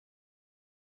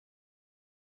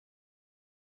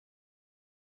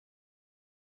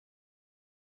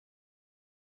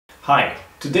Hi,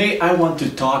 today I want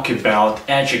to talk about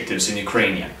adjectives in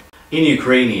Ukrainian. In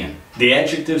Ukrainian, the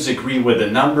adjectives agree with the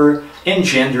number and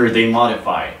gender they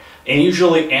modify and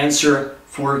usually answer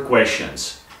 4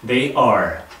 questions. They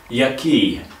are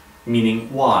які,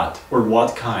 meaning what or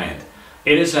what kind.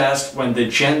 It is asked when the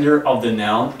gender of the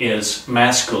noun is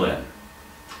masculine.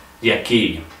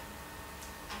 Які.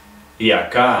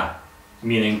 Яка,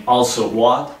 meaning also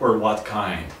what or what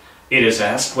kind. It is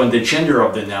asked when the gender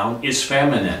of the noun is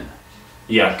feminine.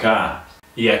 Яка.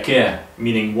 Яке,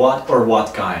 meaning what or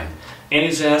what kind. And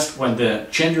is asked when the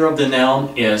gender of the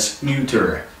noun is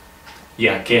neuter.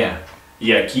 Яке.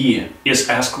 Які is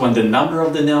asked when the number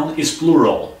of the noun is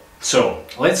plural. So,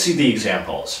 let's see the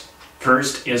examples.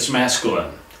 First is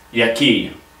masculine.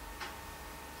 Які.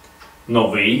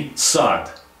 Новий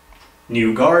сад.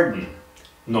 New garden.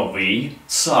 Новий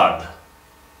сад.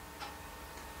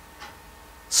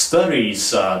 Старий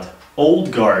сад. Old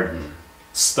garden.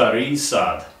 Старий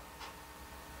сад.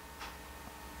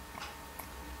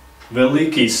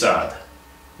 Великий сад.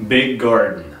 Big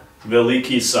garden.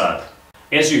 Великий сад.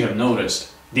 As you have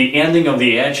noticed, the ending of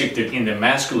the adjective in the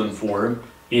masculine form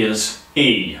is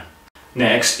 «и».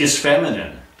 Next is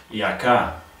feminine.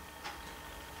 Яка.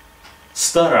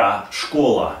 Стара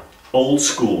школа. Old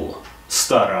school.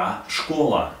 Стара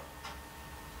школа.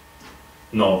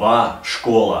 Нова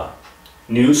школа.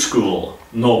 New school.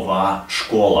 Нова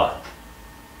школа.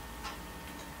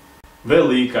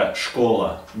 Велика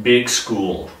школа. Big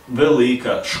school.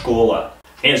 Велика школа.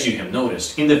 As you have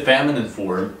noticed, in the feminine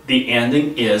form, the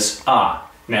ending is «а».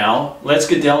 Now, let's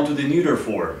get down to the neuter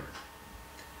form.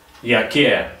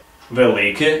 Яке.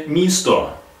 Велике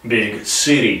місто. Big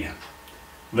city.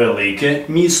 Велике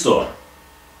місто.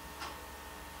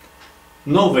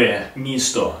 Нове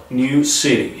місто. New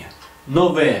city.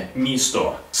 Нове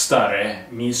місто. Старе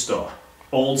місто.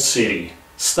 Old city.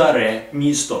 Старе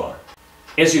місто.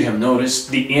 As you have noticed,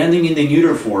 the ending in the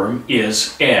neuter form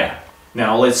is «е».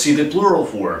 Now let's see the plural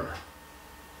form.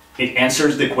 It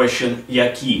answers the question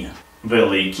які.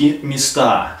 Великі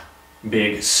міста.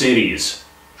 Big cities.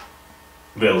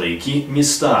 Великі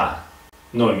міста.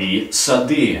 Нові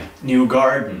сади. New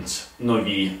gardens.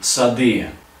 Нові сади.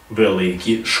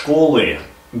 Великі школи.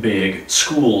 Big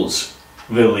schools.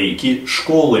 Великі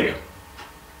школи.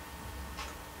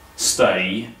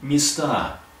 Старі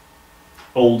міста.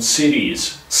 Old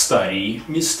cities. Старі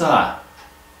міста.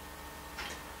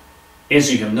 As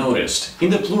you have noticed, in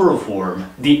the plural form,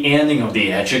 the ending of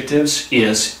the adjectives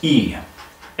is «і».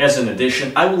 As an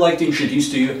addition, I would like to introduce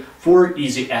to you 4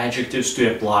 easy adjectives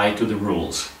to apply to the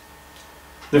rules.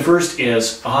 The first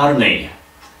is гарний,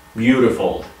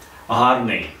 beautiful,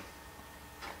 гарний.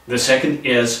 The second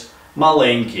is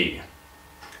маленький,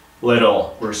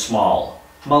 little or small,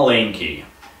 маленький.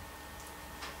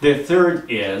 The third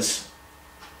is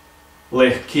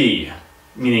легкий,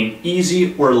 meaning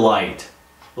easy or light,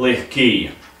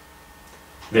 легкий.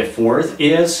 The fourth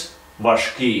is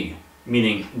важкий,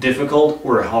 meaning difficult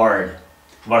or hard,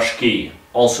 важкий,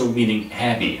 also meaning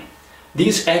heavy.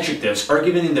 These adjectives are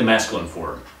given in the masculine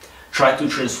form. Try to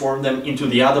transform them into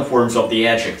the other forms of the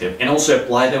adjective and also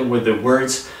apply them with the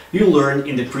words you learned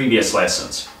in the previous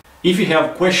lessons. If you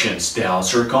have questions,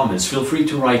 doubts or comments, feel free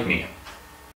to write me.